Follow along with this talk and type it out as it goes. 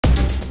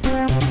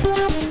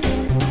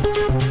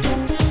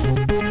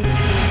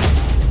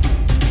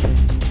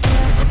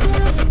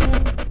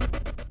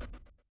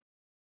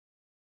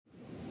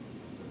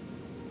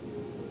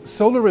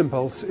Solar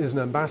Impulse is an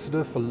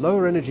ambassador for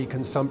lower energy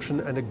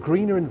consumption and a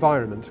greener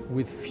environment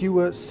with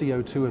fewer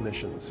CO2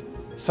 emissions,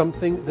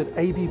 something that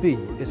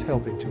ABB is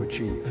helping to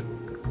achieve.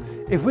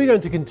 If we're going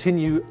to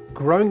continue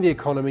growing the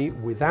economy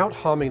without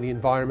harming the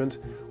environment,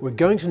 we're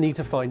going to need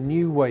to find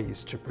new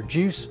ways to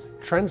produce,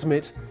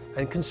 transmit,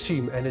 and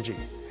consume energy.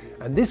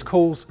 And this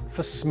calls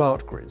for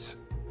smart grids.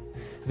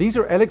 These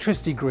are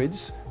electricity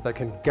grids that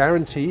can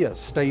guarantee a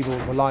stable,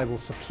 reliable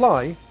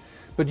supply,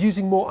 but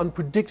using more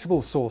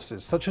unpredictable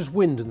sources such as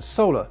wind and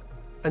solar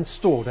and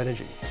stored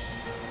energy.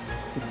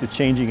 The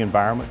changing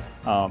environment,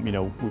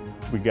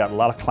 we've got a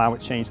lot of climate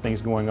change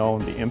things going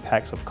on, the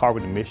impacts of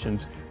carbon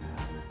emissions.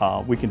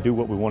 We can do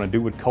what we want to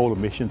do with coal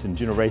emissions and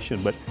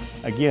generation, but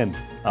again,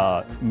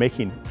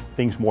 making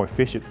things more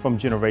efficient from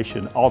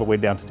generation all the way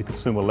down to the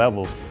consumer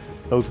levels,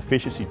 those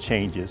efficiency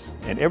changes,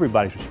 and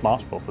everybody's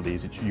responsible for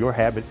these. It's your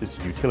habits, it's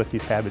the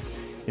utilities' habits,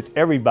 it's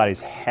everybody's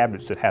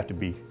habits that have to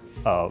be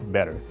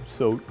better.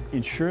 So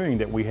ensuring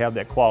that we have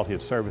that quality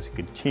of service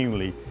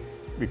continually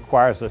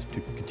requires us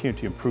to continue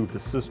to improve the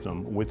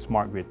system with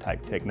smart grid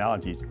type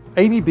technologies.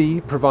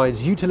 ABB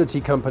provides utility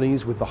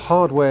companies with the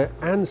hardware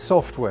and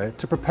software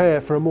to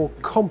prepare for a more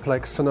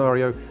complex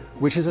scenario,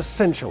 which is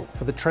essential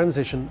for the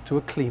transition to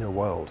a cleaner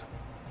world.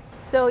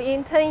 So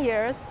in 10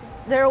 years,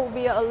 there will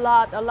be a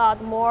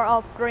lot more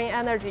of green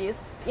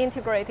energies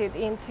integrated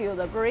into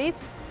the grid.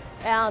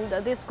 And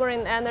these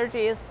green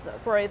energies,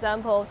 for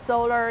example,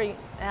 solar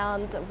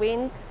and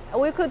wind,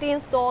 we could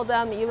install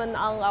them even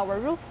on our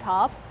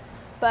rooftop.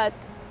 But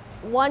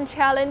one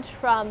challenge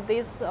from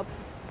this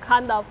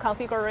kind of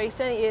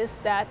configuration is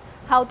that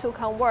how to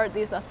convert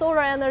this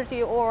solar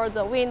energy or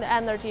the wind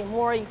energy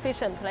more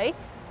efficiently.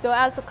 So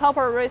as a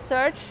corporate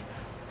research,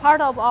 part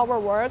of our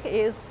work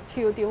is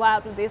to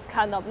develop this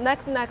kind of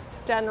next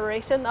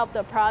generation of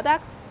the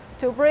products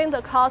to bring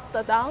the cost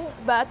down,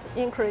 but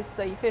increase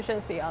the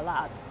efficiency a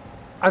lot.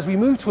 As we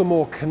move to a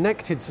more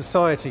connected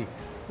society,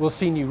 we'll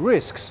see new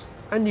risks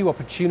and new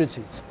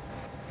opportunities.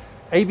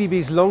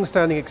 ABB's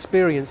long-standing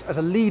experience as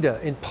a leader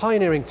in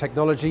pioneering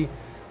technology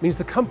means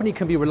the company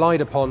can be relied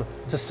upon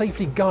to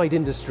safely guide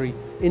industry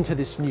into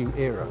this new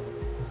era.